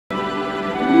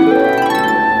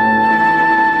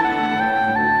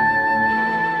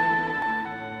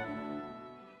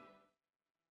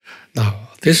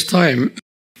This time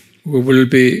we will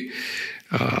be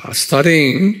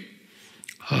studying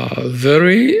a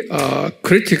very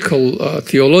critical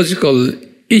theological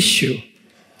issue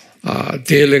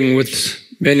dealing with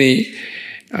many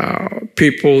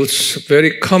people's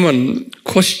very common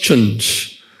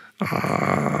questions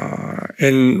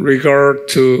in regard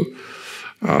to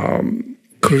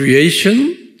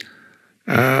creation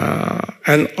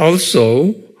and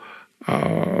also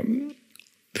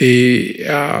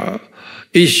the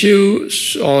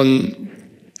issues on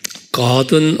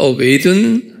Garden of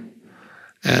Eden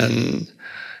and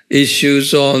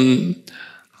issues on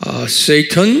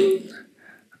Satan,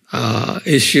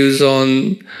 issues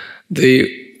on the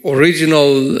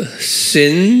original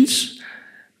sins,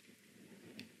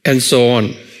 and so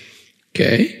on.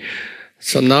 Okay,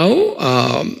 so now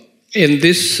in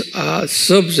this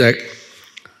subject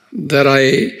that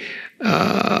I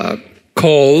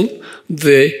call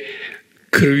the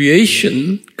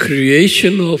creation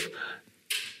of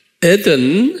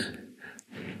Eden,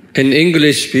 in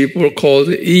English people call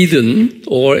it Eden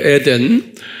or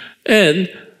Eden, and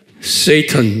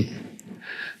Satan.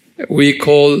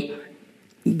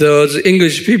 The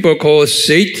English people call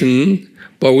Satan,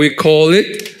 but we call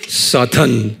it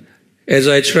Satan. As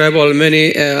I travel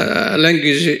many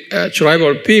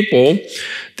tribal people,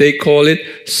 they call it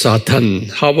Satan.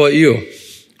 How about you?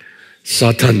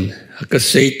 Satan.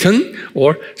 Satan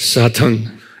or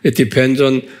Satan. It depends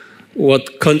on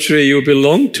what country you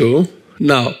belong to.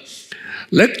 Now,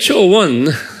 lecture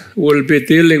 1 will be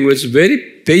dealing with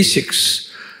very basics,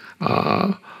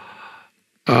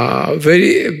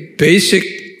 very basic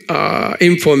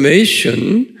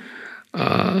information.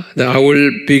 That I will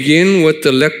begin with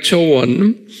the lecture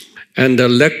 1, and the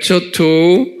lecture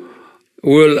 2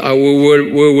 we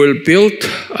will build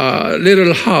a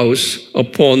little house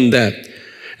upon that.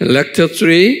 Lecture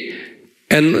 3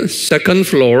 and second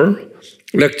floor,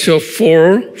 lecture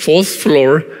 4, fourth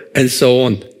floor, and so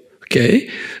on. Okay,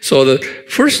 so the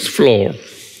first floor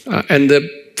and the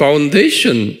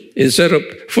foundation, instead of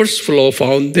first floor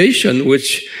foundation,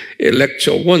 which in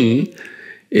lecture 1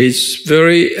 is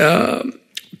very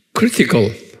critical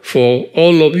for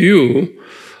all of you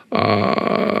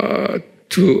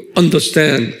to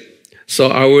understand. So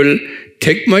I will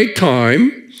take my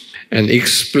time and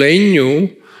explain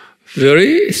you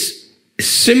very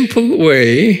simple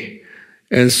way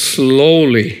and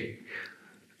slowly.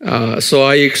 So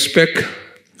I expect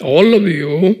all of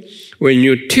you, when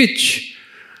you teach,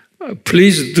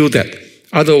 please do that.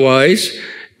 Otherwise,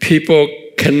 people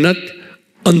cannot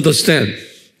understand.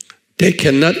 They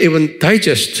cannot even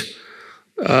digest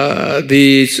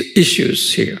these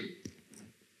issues here.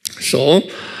 So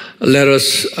let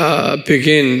us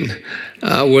begin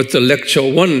with the lecture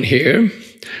 1 here.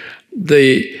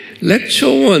 The lecture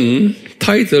 1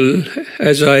 title,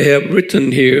 as I have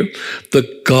written here,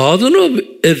 The Garden of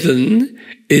Eden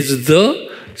is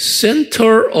the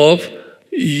center of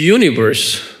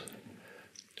universe.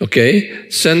 Okay,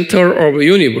 center of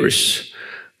universe,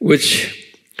 which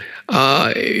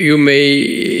you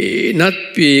may not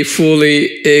be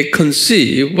fully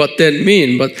conceive what that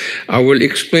means, but I will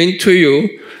explain to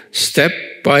you step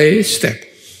by step.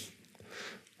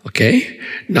 Okay?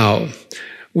 Now,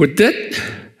 with that,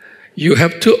 you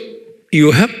have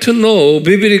to know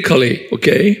biblically,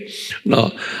 okay?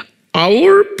 Now,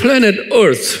 our planet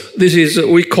Earth,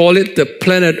 we call it the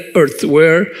planet Earth,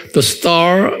 where the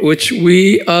star which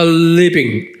we are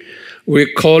living, we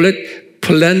call it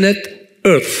planet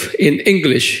Earth in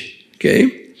English, okay?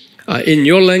 In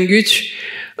your language,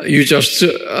 you just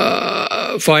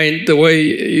find the way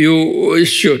you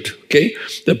should, okay?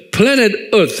 The planet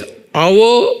Earth,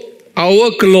 our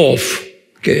globe,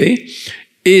 okay,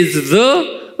 is the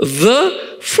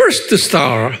first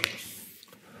star.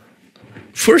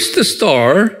 First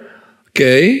star,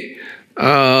 okay,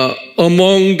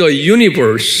 among the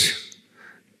universe,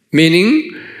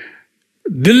 meaning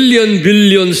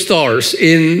billion stars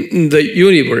in the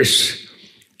universe.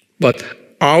 But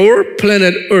our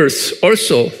planet Earth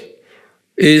also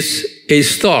is a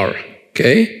star,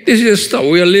 okay? This is a star.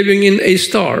 We are living in a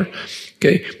star,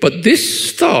 okay? But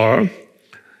this star,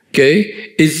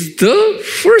 okay, is the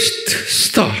first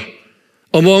star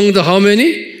among the how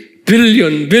many?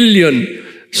 Billion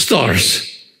stars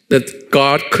that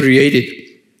God created.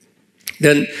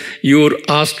 Then you would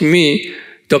ask me,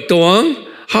 Dr. Hwang,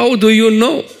 how do you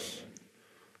know?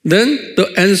 Then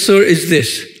the answer is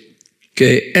this.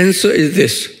 Okay, answer is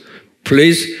this.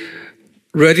 Please,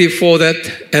 ready for that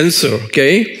answer,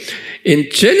 okay? In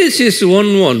Genesis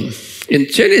 1:1,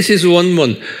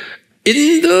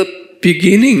 in the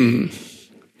beginning,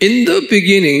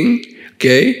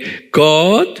 okay,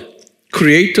 God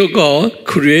Creator God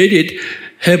created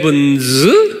heavens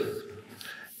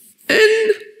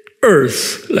and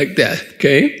earth like that,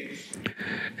 okay?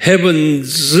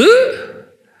 Heavens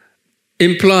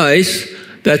implies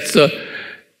that's the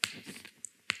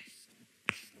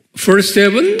first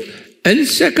heaven and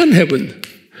second heaven.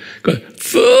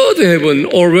 Third heaven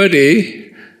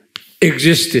already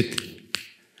existed,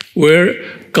 where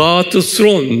God's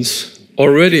thrones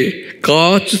already,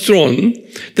 God's throne,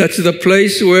 that's the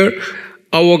place where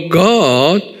our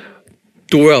God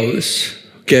dwells,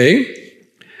 okay?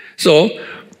 So,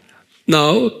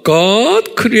 now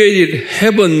God created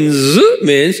heavens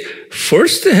means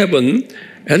first heaven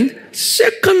and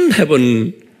second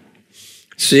heaven.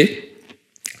 See?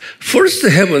 First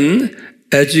heaven,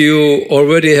 as you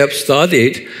already have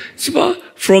studied, it's about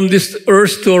from this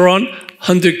earth to around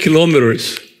 100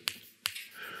 kilometers.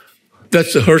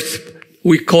 That's the earth.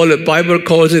 We call it, Bible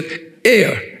calls it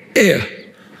air.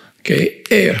 Okay,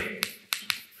 air.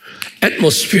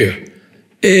 Atmosphere.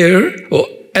 Air or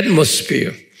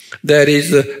atmosphere. That is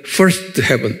the first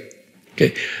heaven.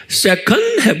 Okay.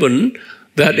 Second heaven,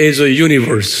 that is a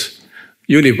universe.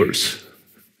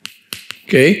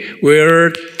 Okay,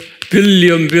 where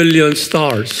billion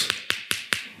stars.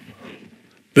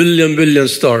 Billion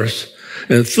stars.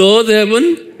 And third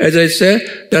heaven, as I said,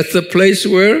 that's the place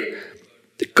where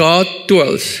God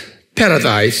dwells.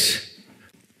 Paradise.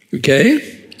 Okay?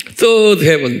 Third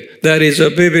heaven, that is a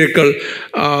biblical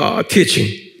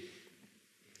teaching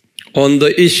on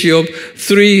the issue of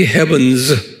three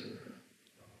heavens.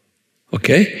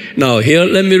 Okay? Now here,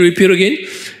 let me repeat again.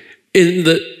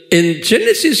 In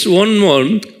Genesis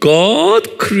 1:1,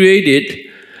 God created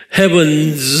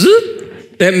heavens.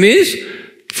 That means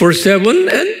first heaven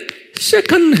and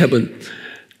second heaven.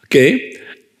 Okay?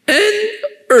 And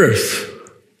earth.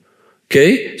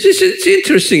 Okay? This is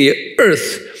interesting here.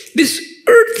 Earth. This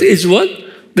earth is what?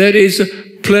 That is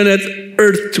planet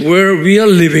Earth where we are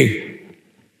living.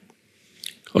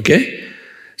 Okay?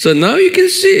 So now you can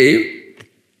see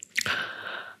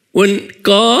when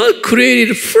God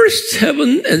created first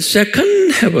heaven and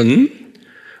second heaven,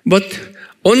 but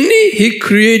only He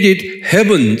created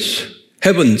heavens,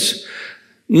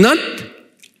 not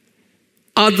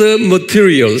other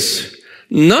materials,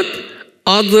 not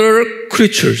other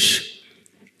creatures.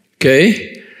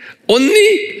 Okay?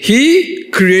 Only He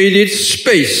created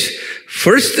space.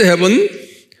 First heaven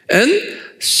and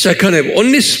second heaven.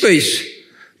 Only space.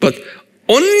 But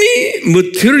only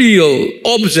material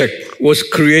object was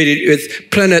created with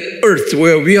planet Earth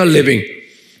where we are living.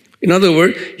 In other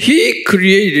words, He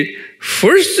created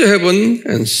first heaven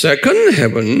and second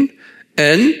heaven,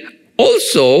 and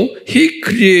also He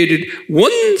created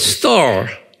one star,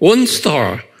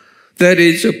 that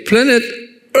is a planet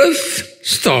Earth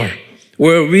star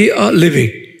where we are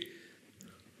living.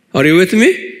 Are you with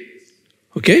me?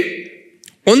 Okay?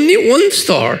 Only one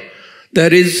star.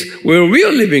 That is where we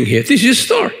are living here. This is a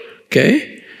star.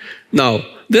 Okay? Now,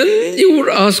 then you would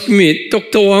ask me,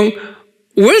 Dr. Hwang,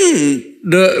 when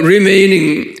the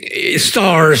remaining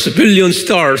stars, billion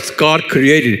stars, God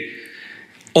created?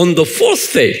 On the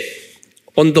fourth day.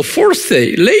 On the fourth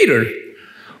day, later.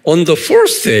 On the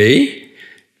fourth day,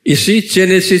 you see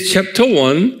Genesis chapter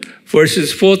 1,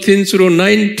 verses 14 through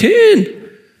 19,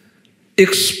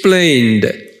 explained.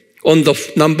 On the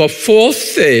number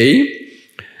fourth day,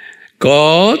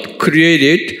 God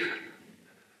created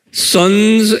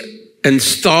sun and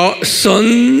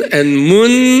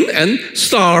moon and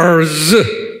stars.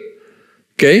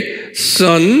 Okay?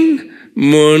 Sun,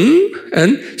 moon,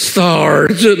 and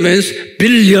stars means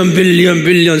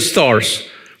billion stars.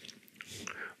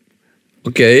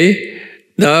 Okay?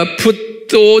 Now put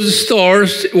those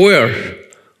stars where?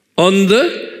 On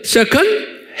the second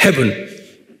heaven.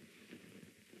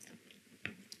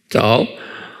 So,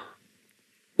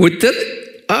 with that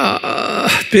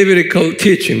biblical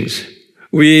teachings,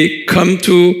 we come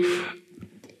to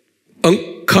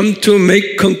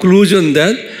make conclusion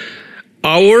that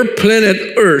our planet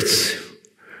Earth,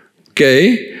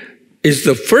 okay, is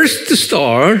the first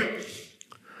star.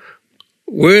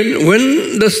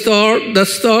 When the star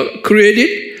created,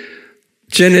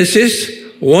 Genesis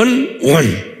 1:1,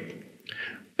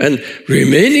 and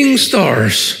remaining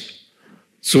stars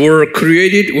were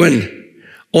created when?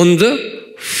 On the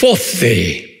fourth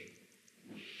day.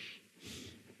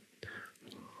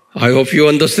 I hope you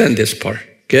understand this part,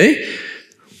 okay?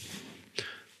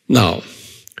 Now,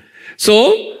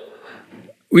 so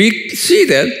we see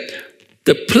that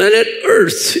the planet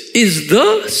Earth is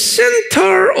the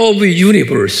center of the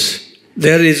universe.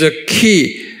 That is a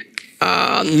key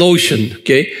notion,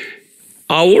 okay?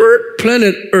 Our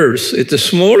planet Earth is a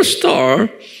small star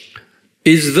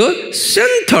is the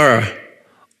center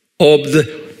of the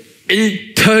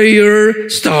entire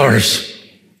stars.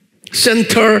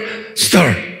 Center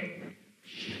star.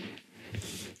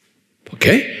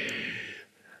 Okay?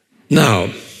 Now,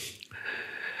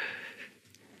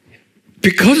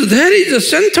 because that is the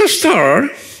center star,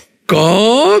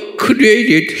 God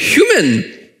created human,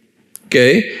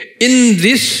 okay, in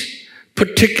this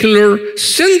particular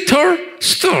center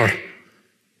star.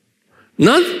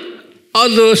 Not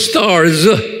other stars.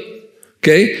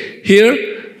 Okay, here,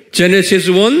 Genesis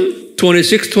 1,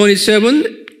 26,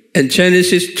 27, and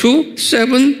Genesis 2,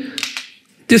 7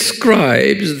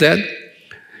 describes that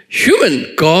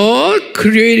God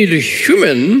created a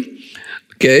human,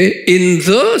 okay, in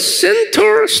the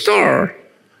center star,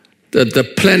 the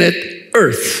planet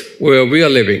Earth, where we are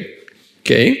living,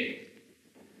 okay?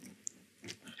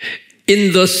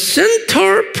 In the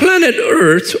center planet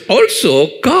Earth, also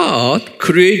God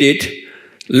created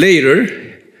later,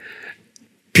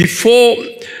 before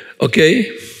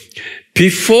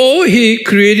He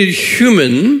created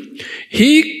human,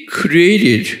 He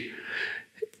created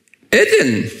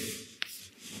Eden,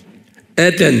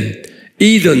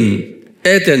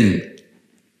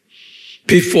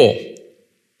 before.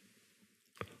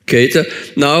 Okay, so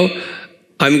now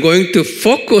I'm going to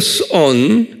focus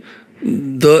on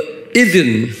the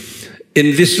Eden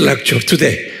in this lecture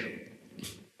today.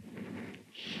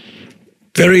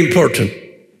 Very important.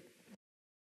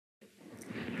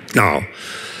 Now,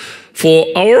 for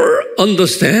our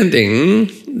understanding,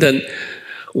 then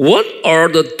what are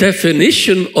the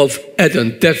definition of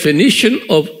Eden? Definition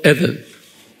of Eden.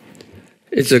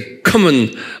 It's a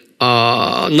common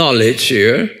knowledge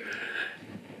here.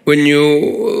 When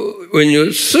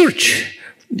you search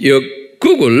your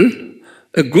Google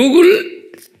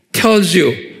tells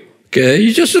you, okay,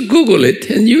 you just Google it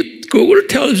and Google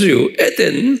tells you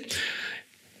Eden.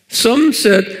 Some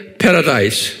said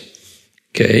paradise,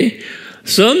 okay.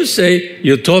 Some say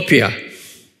utopia,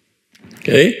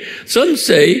 okay. Some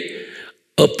say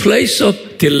a place of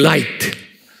delight.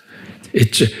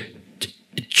 It's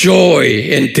joy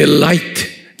and delight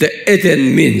that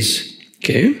Eden means,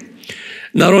 okay.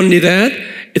 Not only that,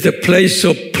 it's a place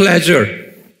of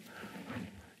pleasure.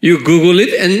 You Google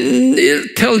it and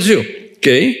it tells you,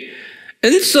 okay.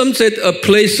 And some said a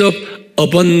place of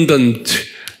abundant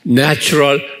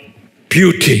natural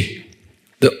beauty.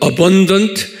 The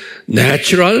abundant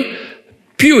natural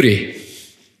beauty.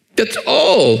 That's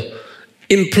all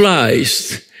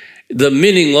implies the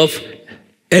meaning of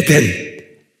Eden.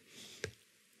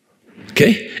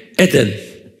 Okay? Eden.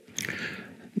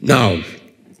 Now,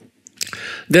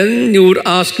 then you would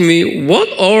ask me, what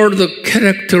are the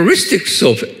characteristics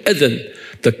of Eden?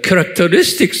 The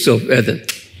characteristics of Eden.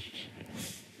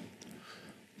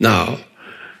 Now,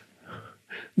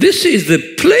 this is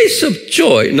the place of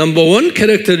joy. Number one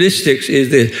characteristic is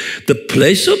the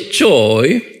place of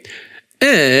joy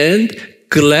and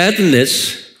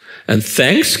gladness and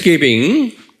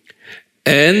thanksgiving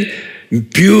and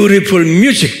beautiful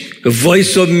music, the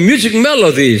voice of music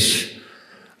melodies.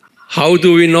 How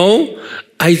do we know?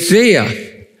 Isaiah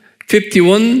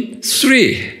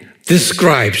 51:3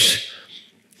 describes.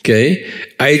 Okay,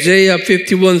 Isaiah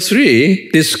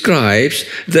 51:3 describes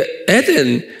that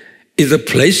Eden is a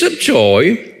place of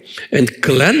joy and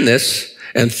gladness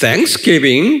and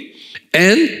thanksgiving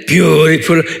and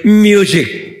beautiful music.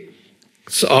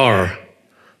 Are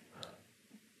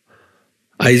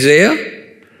Isaiah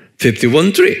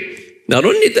 51:3. Not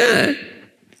only that,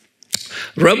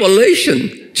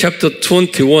 Revelation chapter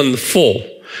 21:4.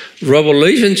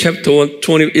 Revelation chapter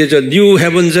 20 is a new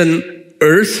heavens and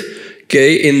earth.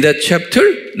 Okay, in that chapter,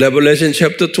 Revelation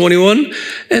chapter 21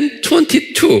 and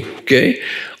 22. Okay,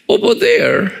 over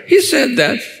there, he said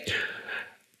that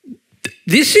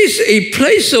this is a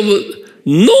place of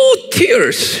no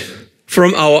tears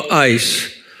from our eyes.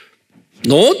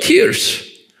 No tears.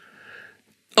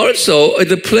 Also,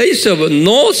 the place of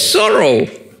no sorrow,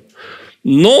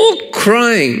 no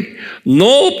crying,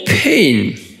 no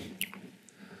pain.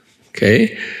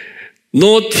 Okay?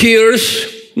 No tears,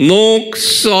 no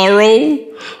sorrow,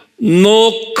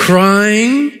 no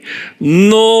crying,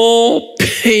 no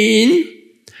pain.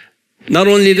 Not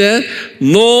only that,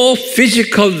 no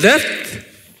physical death,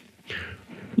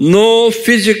 no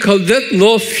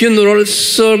funeral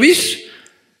service.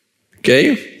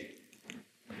 Okay?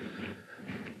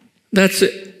 That's a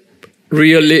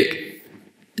really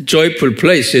joyful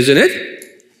place, isn't it?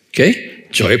 Okay?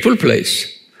 Joyful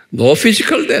place. No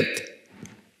physical death.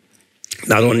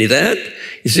 Not only that,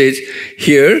 he says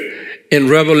here in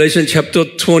Revelation chapter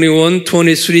 21,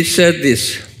 23 said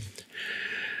this.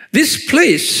 This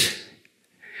place,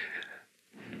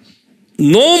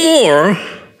 no more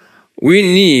we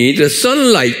need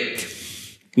sunlight.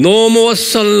 No more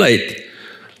sunlight.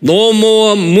 No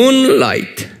more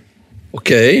moonlight.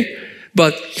 Okay?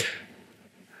 But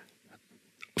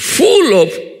full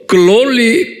of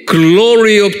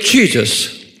glory of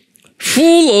Jesus.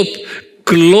 Full of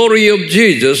glory of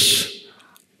Jesus.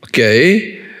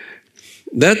 Okay?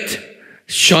 That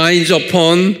shines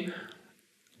upon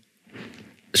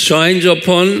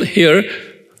here,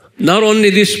 not only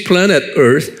this planet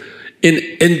Earth, in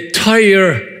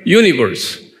entire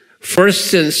universe.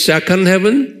 First and second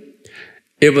heaven,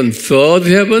 even third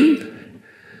heaven.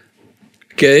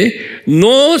 Okay?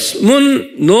 No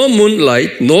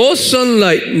moonlight, no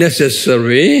sunlight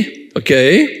necessary.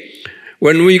 Okay?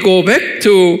 When we go back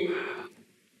to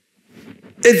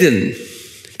Eden,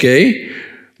 okay?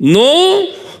 No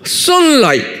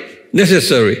sunlight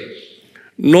necessary.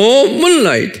 No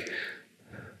moonlight.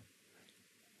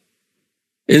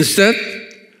 Instead,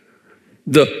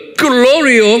 the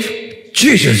glory of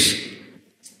Jesus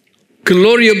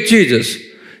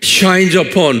shines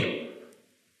upon.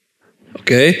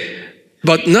 Okay?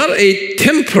 But not a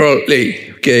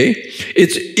temporarily. Okay?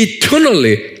 It's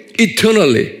eternally.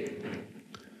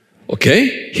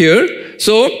 Okay? Here.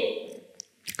 So,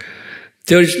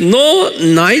 there is no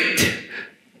night,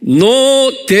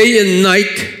 no day and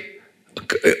night.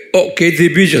 Okay,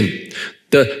 division.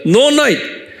 No night.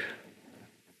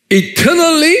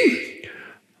 Eternally,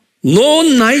 no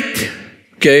night,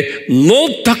 okay, no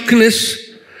darkness,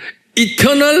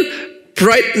 eternal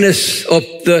brightness of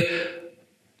the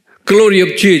glory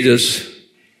of Jesus,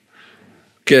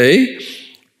 okay,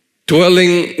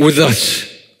 dwelling with us.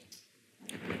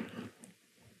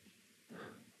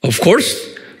 Of course,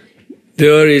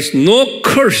 there is no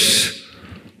curse.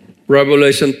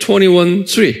 Revelation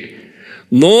 21:3.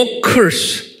 No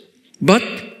curse, but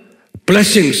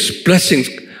blessings.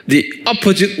 The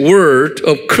opposite word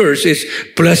of curse is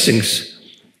blessings.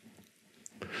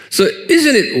 So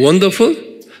isn't it wonderful?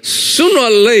 Sooner or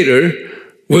later,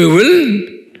 we will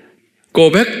go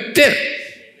back there.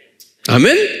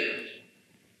 Amen?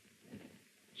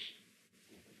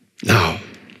 Now,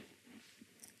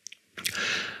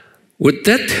 with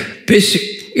that basic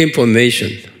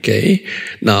information, okay,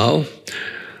 now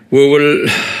we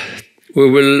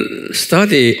will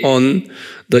study on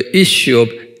the issue of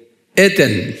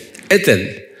Eden.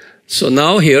 So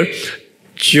now here,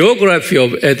 geography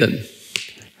of Eden.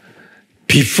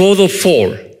 Before the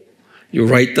fall. You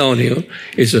write down here,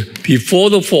 it's before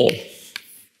the fall.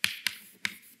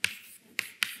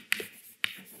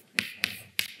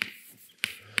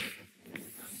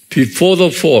 Before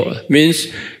the fall means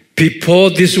before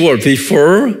this world.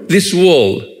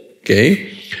 Okay?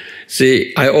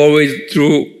 See, I always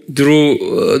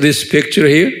drew this picture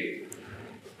here.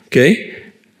 Okay?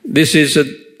 This is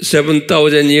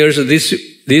 7,000 years of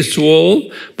this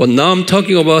world, but now I'm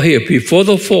talking about here, before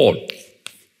the fall.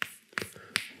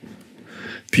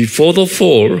 Before the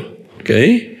fall,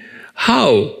 okay?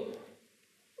 How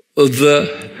the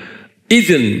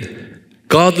Eden,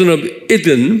 Garden of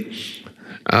Eden,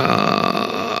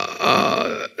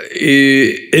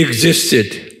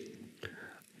 existed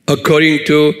according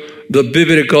to the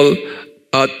biblical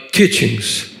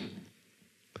teachings.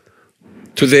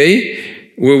 Today,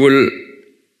 we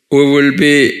will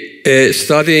be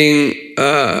studying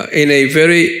in a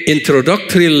very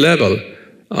introductory level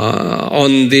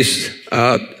on these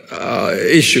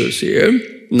issues here.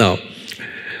 Now,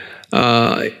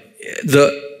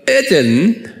 the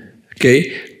Eden,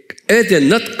 okay, Eden,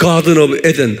 not Garden of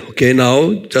Eden. Okay,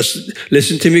 now just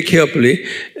listen to me carefully.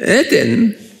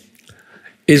 Eden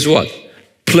is what?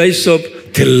 Place of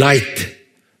delight.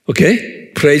 Okay?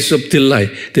 Place of delight.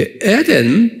 The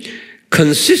Eden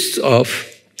consists of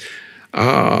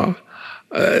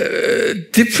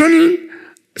different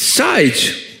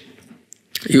size.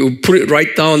 You put it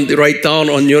write down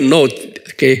on your note.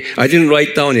 Okay, I didn't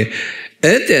write down it.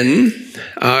 Eden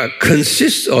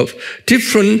consists of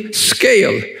different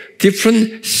scale,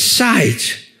 different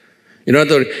size. In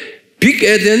other words, big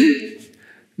Eden,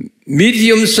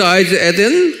 medium-sized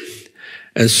Eden,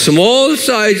 and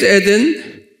small-sized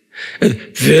Eden, and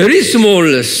very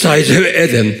small size of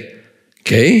Eden.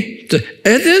 Okay, the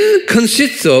Eden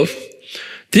consists of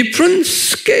different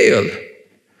scale.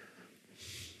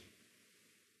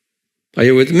 Are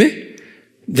you with me?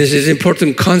 This is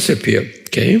important concept here.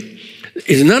 Okay,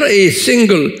 it's not a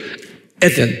single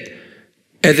Eden.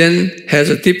 Eden has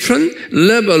a different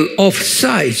level of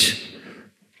size.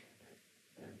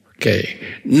 Okay,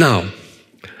 now,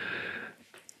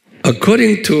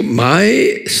 according to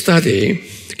my study,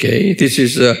 okay, this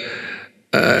is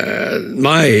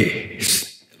my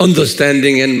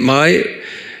understanding and my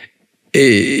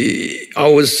I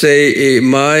would say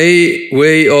my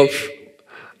way of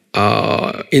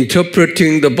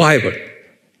interpreting the Bible.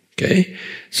 Okay,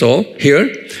 so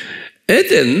here,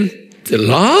 Eden, the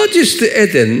largest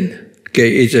Eden,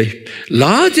 okay, is a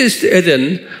largest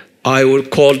Eden. I would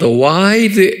call the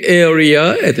wide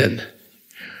area Eden.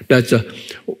 That's a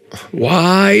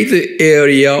wide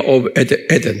area of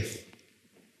Eden.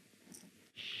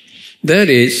 That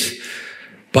is,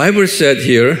 Bible said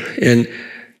here in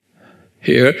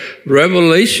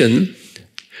Revelation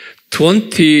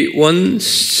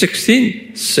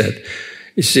 21:16 said,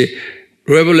 you see,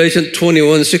 Revelation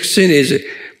 21:16 is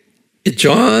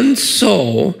John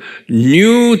saw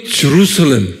New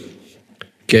Jerusalem.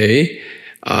 Okay,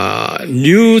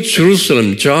 New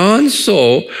Jerusalem. John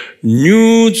saw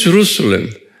New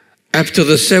Jerusalem after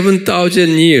the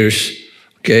 7,000 years.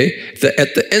 Okay,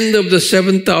 at the end of the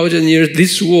 7,000 years,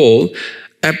 this world,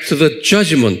 after the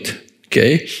judgment.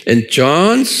 Okay, and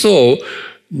John saw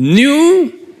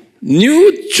New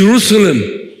Jerusalem.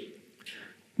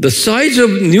 The size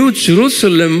of New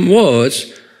Jerusalem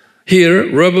was, here,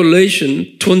 Revelation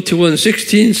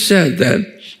 21:16 said that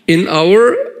in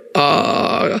our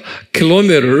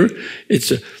kilometer,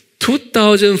 it's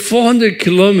 2,400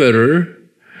 kilometer,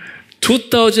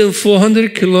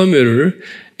 2,400 kilometer,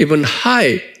 even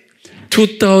high,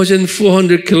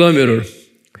 2,400 kilometer.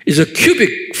 It's a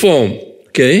cubic form,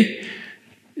 okay?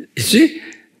 You see,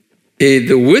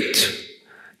 the width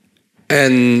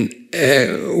and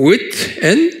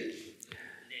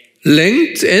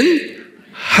length and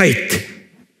height.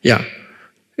 Yeah,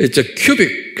 it's a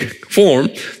cubic form,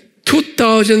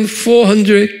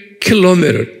 2,400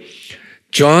 kilometer.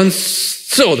 John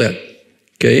saw that.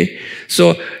 Okay,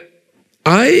 so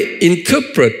I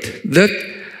interpret that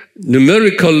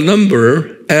numerical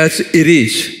number as it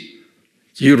is.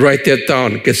 You write that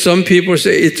down, because some people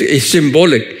say it's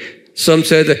symbolic. Some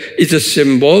say that it's a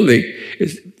symbolic.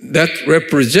 That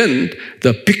represent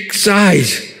the big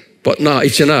size, but no,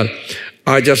 it's not.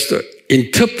 I just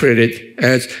interpret it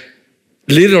as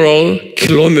literal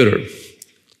kilometer.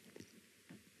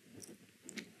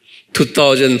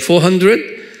 2,400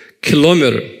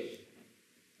 kilometer.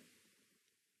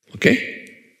 Okay?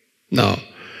 Now,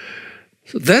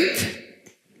 so that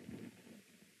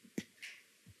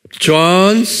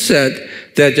John said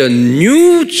that the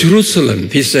New Jerusalem,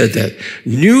 he said that,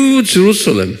 New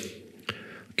Jerusalem.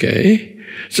 Okay?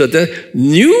 So that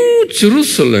New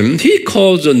Jerusalem, he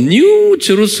calls a New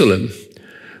Jerusalem.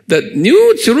 That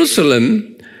New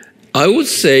Jerusalem, I would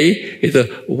say, is a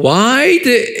wide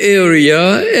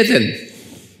area Eden.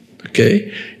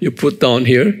 Okay? You put down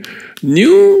here,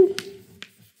 New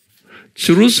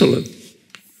Jerusalem.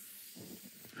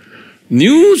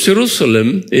 New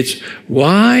Jerusalem is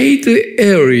wide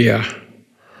area.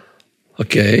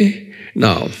 Okay?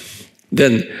 Now,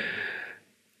 then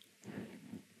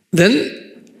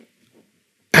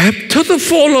after the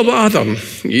fall of Adam,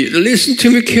 listen to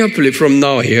me carefully from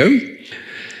now here.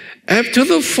 After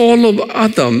the fall of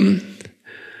Adam,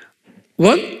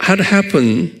 what had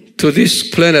happened to this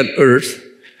planet Earth?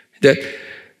 That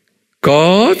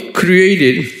God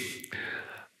created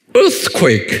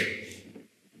earthquake.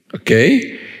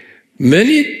 Okay?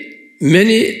 Many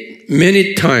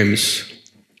times.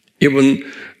 Even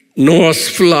Noah's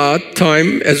flood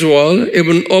time as well,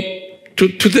 even up to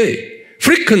today.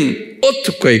 Frequent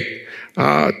earthquake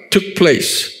took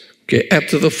place, okay,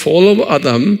 after the fall of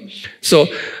Adam. So,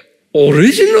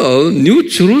 original New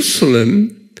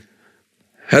Jerusalem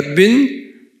had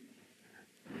been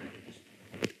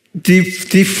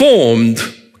deformed.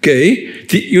 Okay,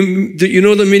 you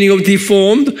know the meaning of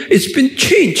deformed? It's been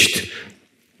changed.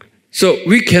 So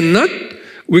we cannot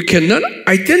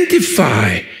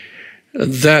identify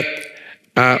that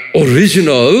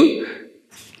original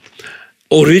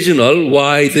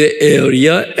wide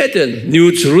area Eden,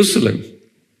 New Jerusalem.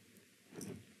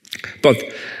 But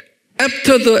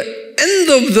after the end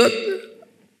of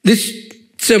this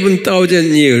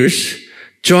 7,000 years,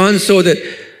 John saw that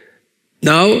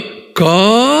now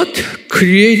God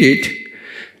created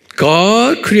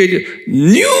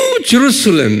New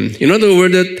Jerusalem. In other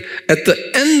words, that at the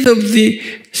end of the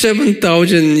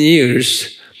 7,000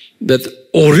 years, that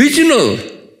original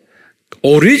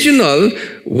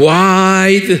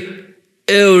wide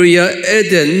area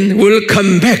Eden will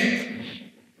come back.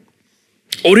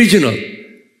 Original.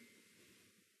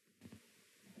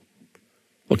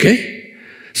 Okay?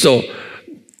 So,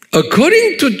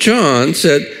 according to John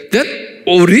said, that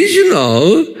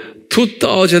original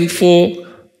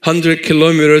 2,400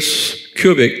 kilometers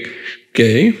cubic,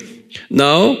 okay,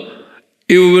 now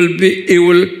it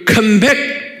will come back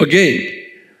again.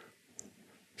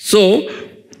 So,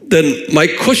 then my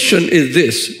question is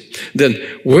this. Then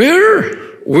where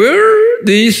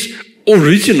this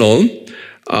original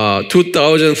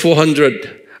 2,400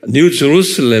 New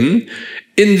Jerusalem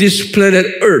in this planet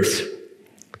Earth?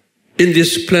 In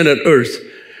this planet Earth.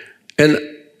 And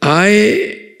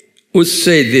I would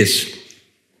say this.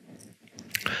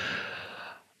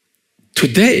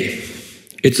 Today,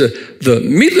 it's the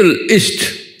Middle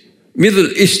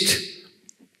East,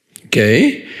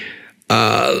 okay,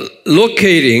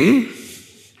 locating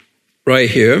right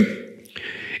here.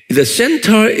 The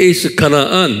center is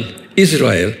Canaan,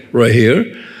 Israel, right here.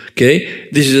 Okay,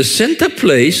 this is the center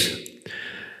place,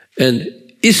 and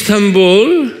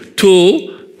Istanbul to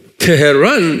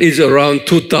Tehran is around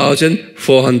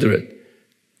 2,400.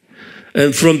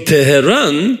 And from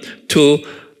Tehran to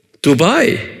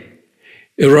Dubai,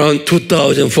 around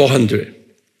 2,400.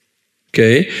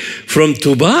 Okay? From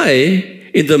Dubai,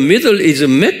 in the middle is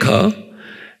Mecca,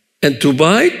 and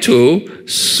Dubai to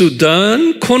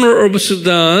Sudan, corner of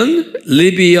Sudan,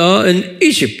 Libya, and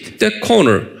Egypt, that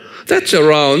corner. That's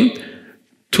around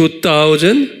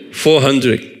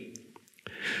 2,400.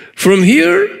 From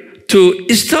here to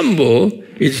Istanbul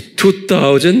is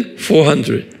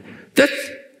 2,400. That's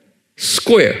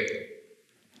square.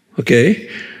 Okay?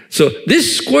 So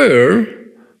this square,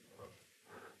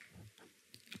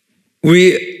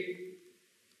 we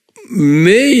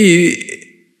may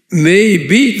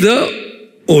be the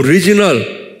original,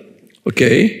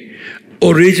 okay?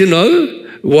 Original,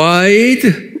 wide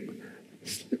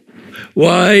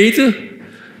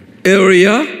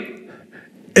area,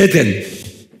 Eden.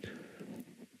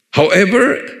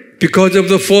 However, because of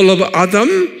the fall of Adam,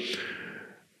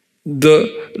 the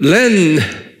land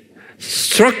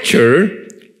structure,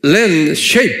 land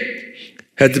shape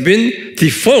had been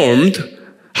deformed.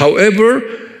 However,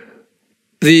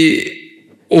 the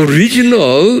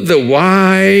original, the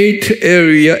wide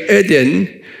area, Eden,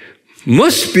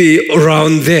 must be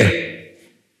around there.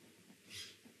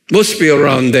 Must be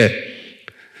around there.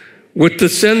 With the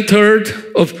center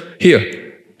of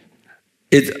here,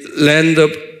 it's land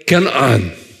of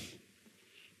Canaan.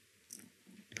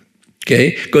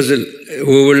 Okay, because you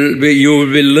will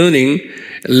be learning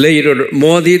later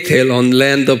more detail on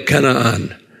land of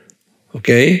Canaan.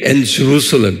 Okay, and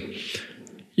Jerusalem.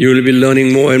 You will be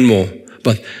learning more and more.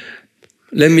 But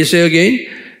let me say again,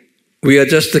 we are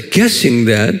just guessing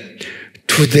that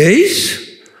today's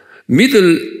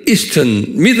Middle East,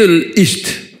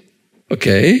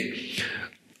 okay,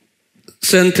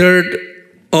 centered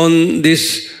on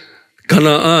this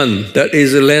Canaan, that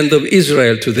is the land of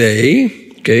Israel today,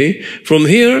 okay, from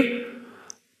here,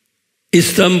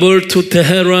 Istanbul to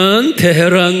Tehran,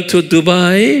 Tehran to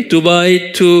Dubai,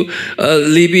 Dubai to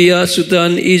Libya,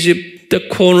 Sudan, Egypt, the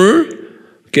corner,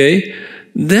 okay,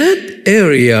 that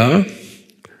area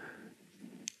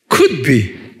could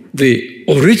be the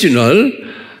original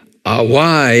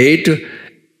wide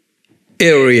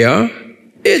area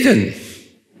Eden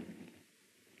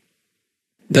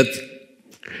that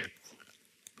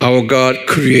our God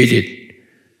created.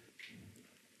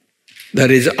 That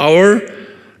is our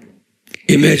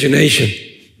imagination.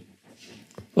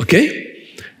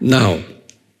 Okay? Now,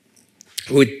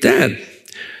 with that,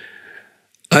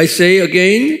 I say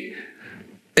again,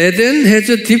 Eden has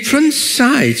a different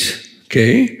size.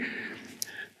 Okay?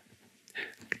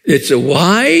 It's a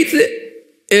wide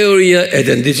area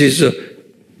Eden. This is a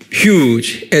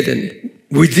huge Eden.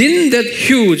 Within that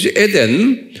huge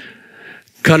Eden,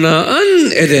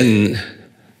 Canaan Eden,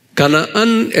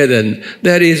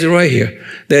 that is right here.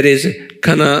 That is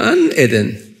Canaan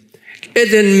Eden.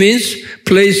 Eden means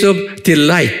place of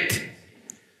delight.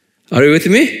 Are you with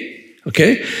me?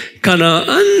 Okay.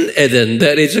 Canaan Eden,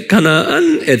 that is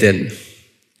Canaan Eden.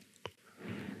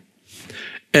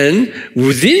 And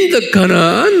within the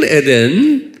Canaan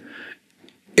Eden,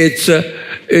 it's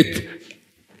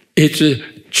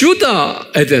Judah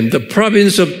Eden, the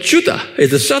province of Judah.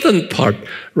 It's the southern part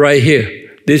right here.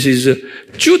 This is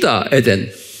Judah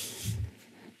Eden.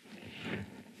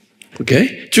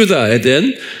 Okay? Judah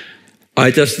Eden. I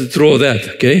just draw that,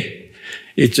 okay?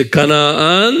 It's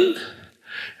Canaan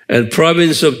and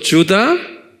province of Judah.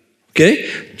 Okay?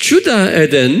 Judah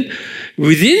Eden.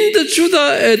 Within the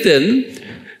Judah Eden,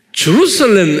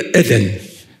 Jerusalem Eden.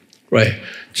 Right?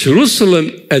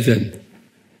 Jerusalem Eden.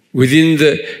 Within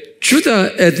the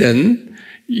Judah Eden,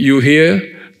 you hear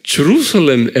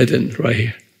Jerusalem Eden right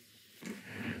here.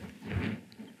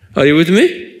 Are you with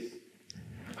me?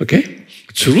 Okay?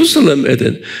 Jerusalem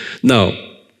Eden. Now,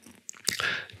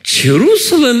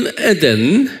 Jerusalem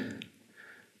Eden,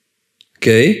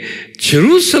 okay,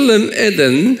 Jerusalem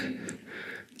Eden,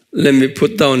 let me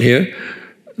put down here,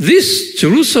 this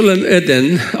Jerusalem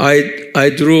Eden, I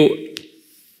drew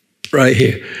right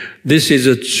here. This is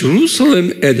a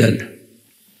Jerusalem Eden.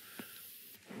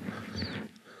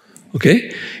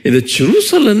 Okay? In the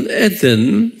Jerusalem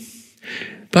Eden,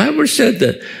 Bible said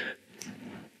that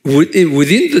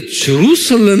within the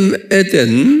Jerusalem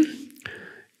Eden,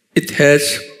 it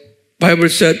has, Bible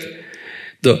said,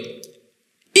 the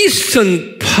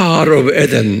eastern part of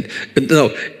Eden.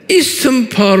 No, eastern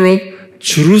part of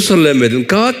Jerusalem Eden.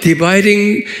 God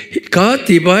divided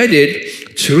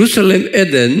Jerusalem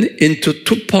Eden into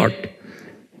two parts.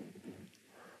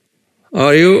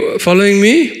 Are you following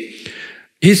me?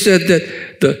 He said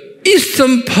that the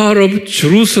eastern part of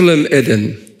Jerusalem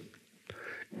Eden,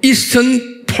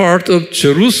 eastern part of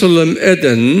Jerusalem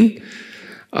Eden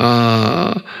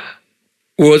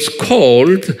was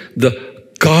called the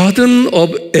Garden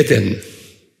of Eden.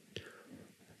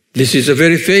 This is a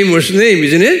very famous name,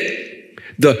 isn't it?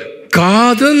 The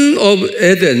Garden of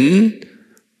Eden,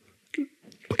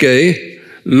 okay,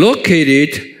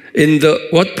 located in the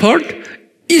what part?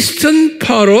 Eastern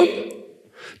part of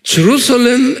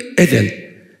Jerusalem Eden.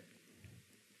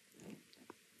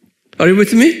 Are you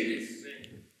with me?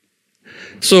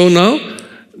 So now,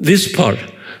 this part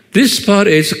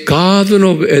is Garden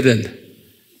of Eden.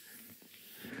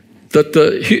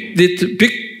 The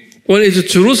big one is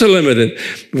Jerusalem Eden.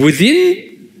 Within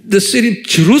the city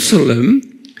Jerusalem,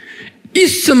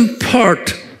 eastern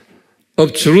part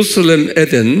of Jerusalem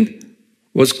Eden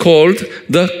was called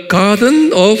the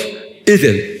Garden of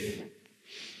Eden.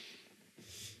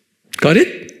 Got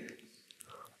it?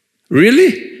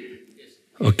 Really?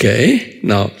 Okay.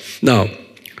 Now,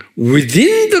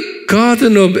 within the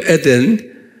Garden of Eden,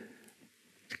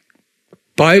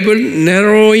 Bible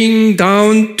narrowing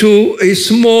down to a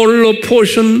smaller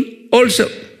portion also.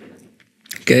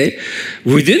 Okay?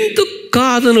 Within the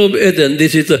Garden of Eden,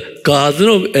 this is the Garden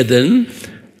of Eden.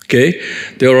 Okay?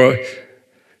 There are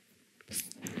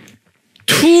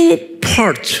two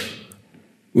parts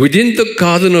within the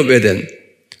Garden of Eden.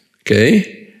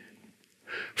 Okay?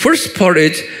 First part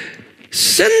is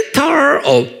center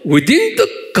of, within the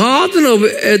Garden of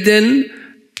Eden,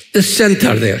 the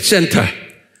center there, center.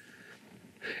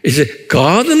 It's a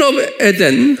Garden of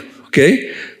Eden,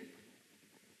 okay?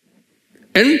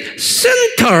 And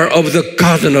center of the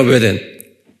Garden of Eden.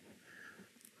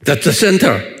 That's the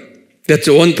center. That's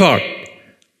one part.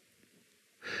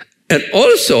 And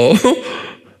also,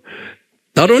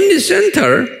 not only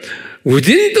center,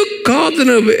 within the Garden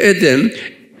of Eden,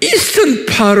 eastern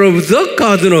part of the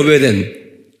Garden of Eden,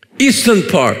 eastern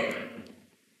part.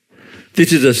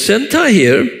 This is the center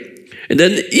here, and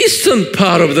then the eastern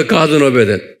part of the Garden of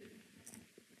Eden.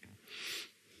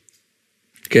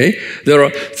 Okay, there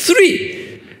are three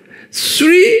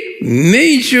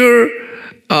major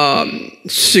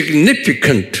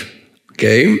significant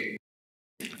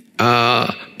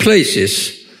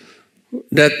places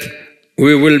that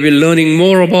we will be learning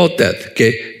more about that.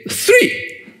 Okay,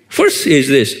 three. First is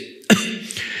this.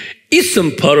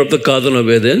 Eastern part of the Garden of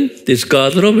Eden, this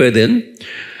Garden of Eden,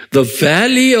 the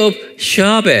Valley of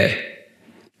Shabeh.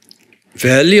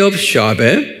 Valley of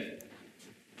Shabeh.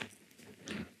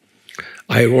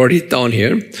 I wrote it down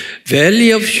here.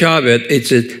 Valley of Shabeh,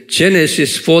 it's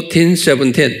Genesis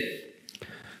 14:17.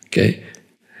 Okay.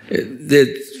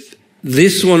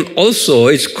 This one also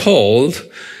is called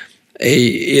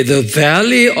the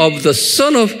Valley of the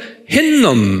Son of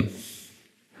Hinnom.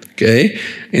 Okay.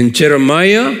 In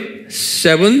Jeremiah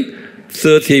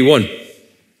 7:31.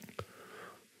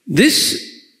 This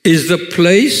is the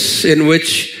place in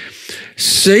which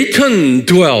Satan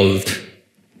dwelled.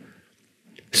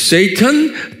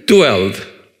 Satan dwelled.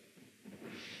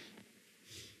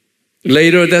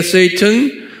 Later that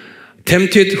Satan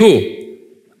tempted who?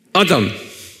 Adam.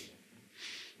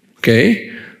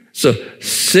 Okay. So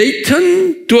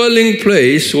Satan's dwelling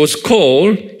place was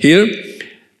called here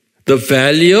the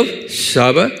Valley of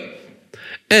Shabeh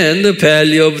and the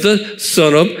Valley of the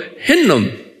Son of Hinnom.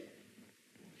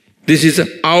 This is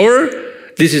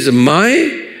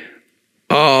my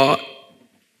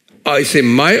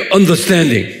my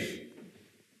understanding.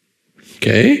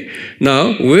 Okay.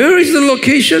 Now, where is the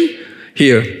location?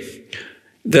 Here.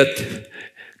 That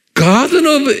Garden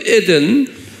of Eden,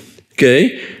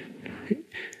 okay,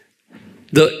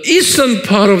 the eastern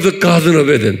part of the Garden of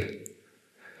Eden.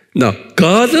 Now,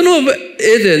 Garden of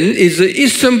Eden is the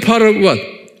eastern part of what?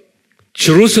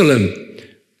 Jerusalem.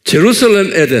 Jerusalem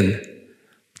Eden.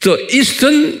 So east.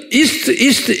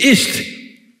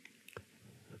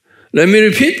 Let me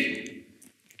repeat.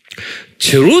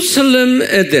 Jerusalem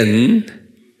Eden,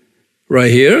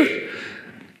 right here.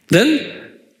 Then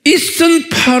eastern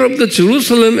part of the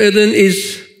Jerusalem Eden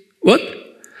is what?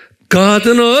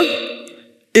 Garden of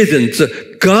Eden. So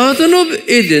Garden of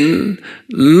Eden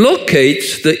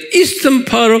locates the eastern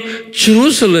part of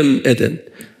Jerusalem, Eden.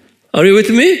 Are you with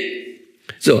me?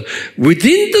 So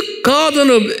within the Garden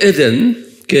of Eden,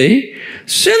 okay,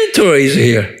 center is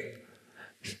here.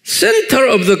 Center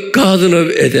of the Garden of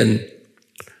Eden.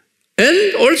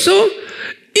 And also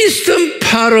eastern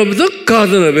part of the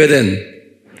Garden of Eden,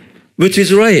 which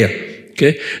is right here.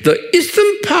 Okay, the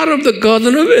eastern part of the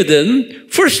Garden of Eden,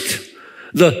 first,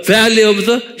 the Valley of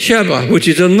the Sheba, which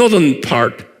is the northern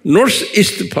part,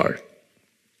 northeast part.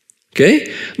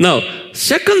 Okay, now,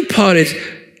 second part is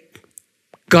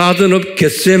Garden of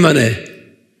Gethsemane,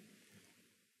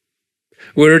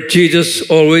 where Jesus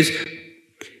always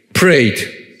prayed.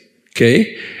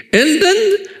 Okay, and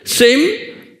then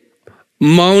same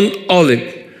Mount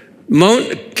Olive.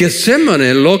 Mount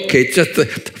Gethsemane locates at the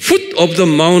foot of the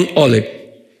Mount Olive,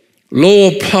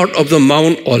 lower part of the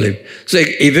Mount Olive. So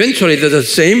eventually there's the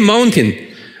same mountain,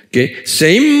 okay,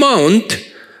 same mount,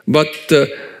 but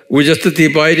we're just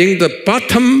dividing the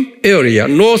bottom area,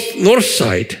 north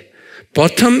side.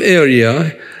 Bottom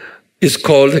area is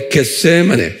called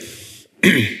Gethsemane.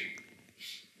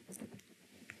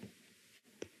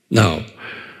 Now,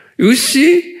 you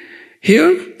see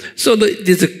here, so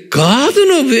this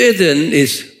Garden of Eden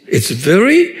it's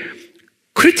very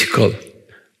critical,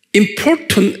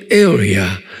 important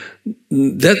area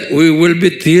that we will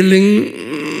be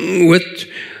dealing with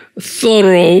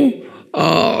thorough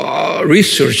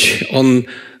research on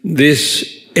this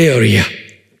area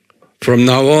from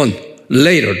now on,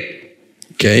 later.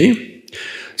 Okay?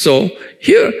 So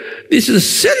here, this is the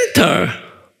center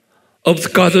of the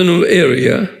Garden of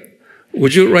area.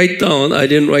 Would you write down? I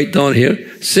didn't write down here.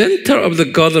 Center of the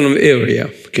Garden of area.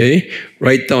 Okay?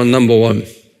 Write down number one.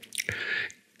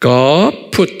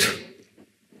 God put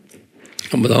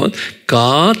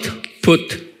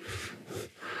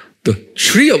the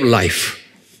tree of life.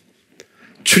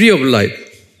 Tree of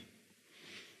life.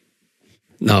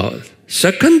 Now,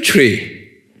 second tree.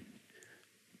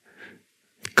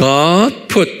 God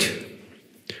put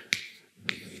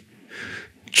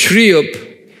tree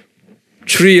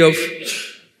of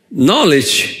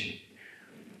knowledge,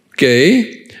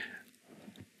 okay,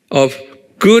 of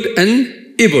good and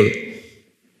evil.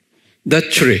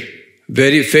 That tree,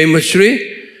 very famous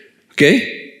tree,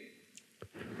 okay.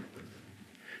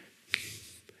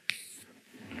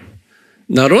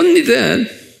 Not only that,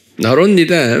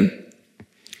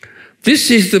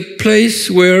 this is the place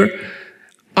where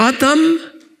Adam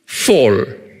fall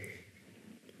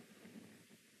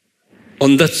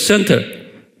on that center.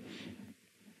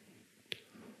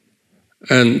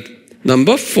 And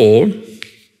number four,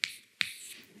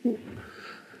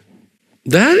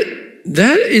 that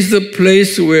is the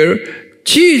place where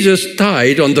Jesus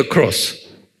died on the cross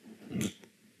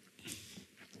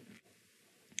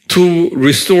to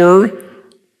restore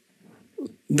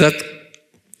that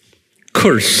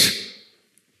curse.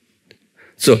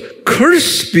 So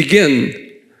curse began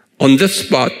on that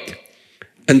spot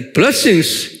and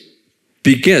blessings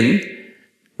began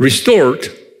restored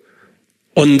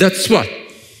on that spot.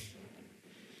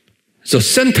 So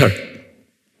center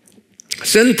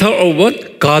of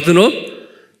what? Garden of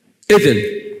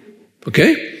Eden.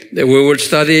 Okay? We will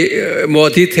study more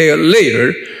detail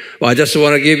later. I just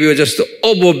want to give you just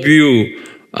overview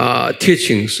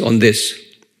teachings on this.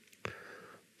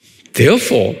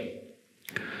 Therefore,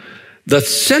 the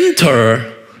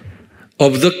center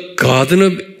of the Garden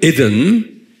of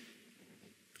Eden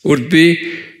would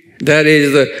be, that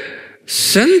is the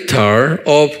center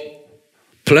of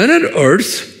planet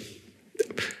Earth.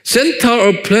 Center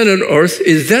of planet Earth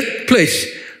is that place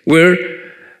where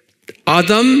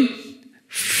Adam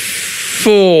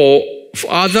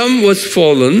was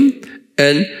fallen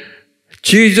and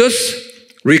Jesus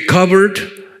recovered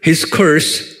his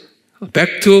curse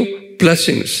back to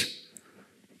blessings.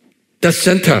 That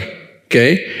center,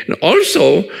 okay? And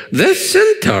also, that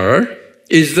center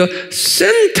is the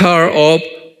center of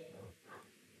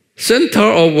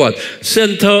what?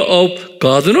 Center of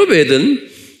Garden of Eden.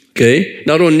 Okay.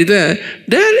 Not only that,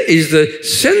 that is the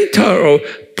center of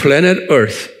planet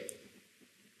Earth,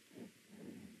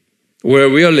 where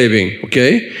we are living.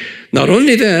 Okay. Not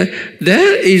only that,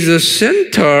 that is the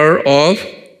center of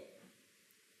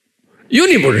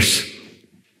universe.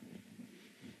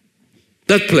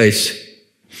 That place,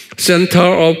 center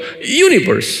of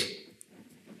universe.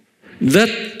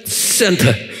 That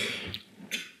center.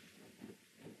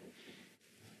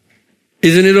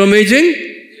 Isn't it amazing?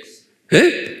 Yes.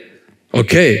 Eh?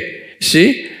 Okay.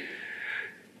 See?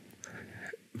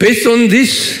 Based on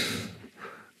this,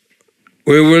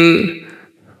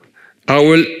 I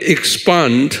will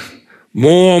expand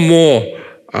more and more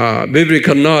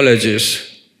biblical knowledges,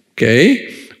 okay,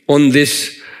 on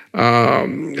this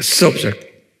subject.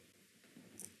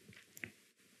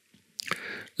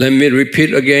 Let me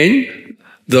repeat again.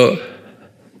 The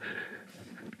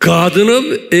Garden of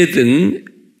Eden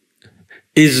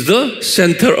is the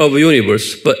center of the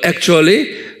universe, but actually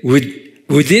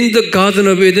within the Garden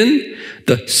of Eden,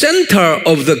 the center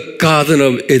of the Garden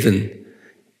of Eden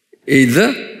is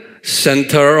the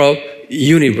center of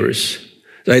universe.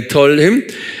 I told him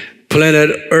planet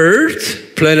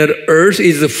Earth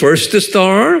is the first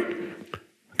star,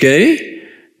 okay?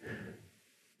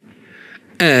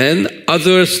 And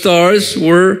other stars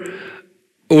were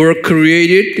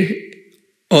created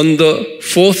on the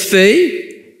fourth day.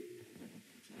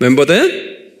 Remember that?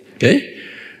 Okay.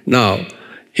 Now,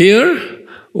 here,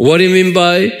 what do you mean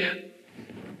by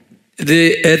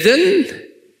the Eden?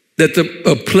 That's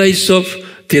a place of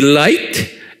delight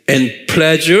and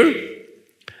pleasure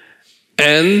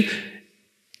and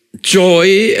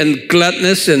joy and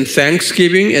gladness and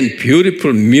thanksgiving and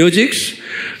beautiful music.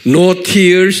 No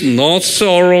tears, no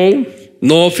sorrow,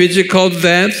 no physical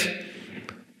death,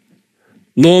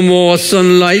 no more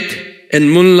sunlight and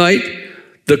moonlight.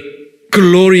 The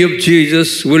glory of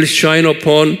Jesus will shine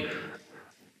upon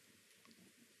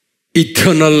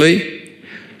eternally.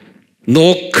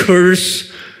 No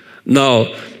curse.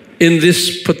 Now, in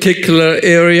this particular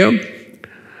area,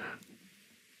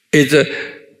 it's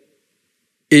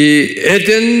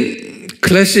Eden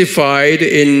classified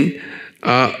in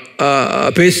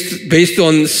based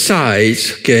on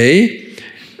size. Okay,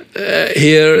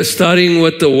 here starting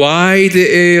with the wide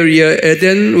area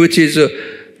Eden, which is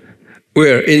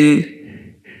where in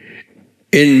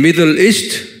Middle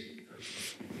East.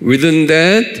 Within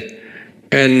that,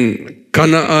 and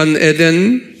Canaan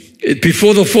Eden.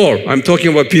 Before the fall, I'm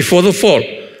talking about before the fall,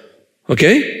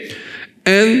 okay?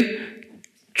 And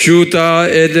Judah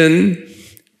Eden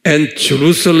and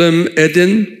Jerusalem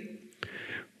Eden.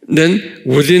 Then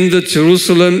within the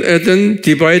Jerusalem Eden,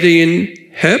 dividing in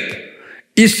half,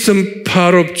 eastern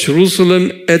part of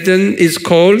Jerusalem Eden is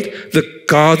called the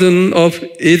Garden of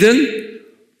Eden.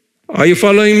 Are you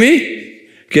following me?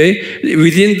 Okay,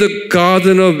 within the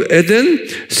Garden of Eden,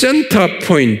 center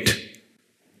point,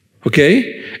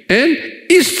 okay? And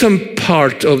eastern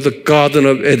part of the Garden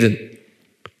of Eden,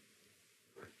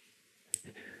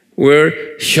 where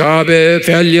Shabbat,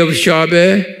 Valley of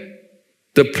Shabbat,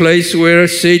 the place where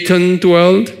Satan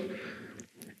dwelled,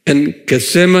 and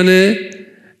Gethsemane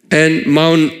and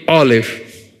Mount Olive.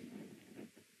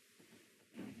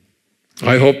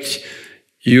 I hope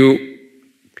you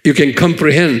can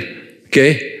comprehend,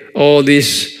 okay, all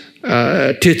these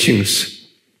teachings.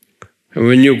 And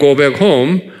when you go back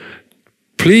home,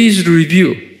 please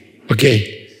review again.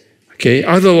 Okay,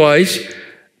 otherwise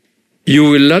you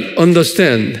will not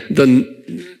understand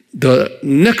the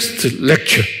next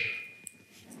lecture.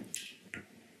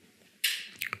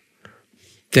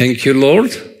 Thank you,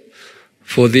 Lord,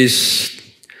 for this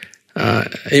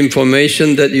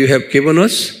information that you have given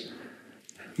us.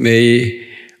 May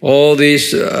all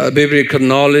these biblical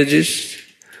knowledges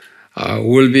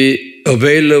will be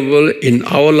available in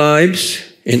our lives,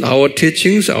 in our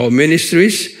teachings, our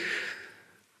ministries,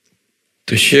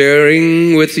 to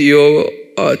sharing with your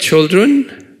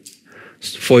children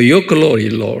for your glory,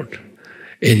 Lord.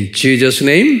 In Jesus'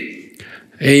 name,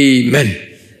 amen.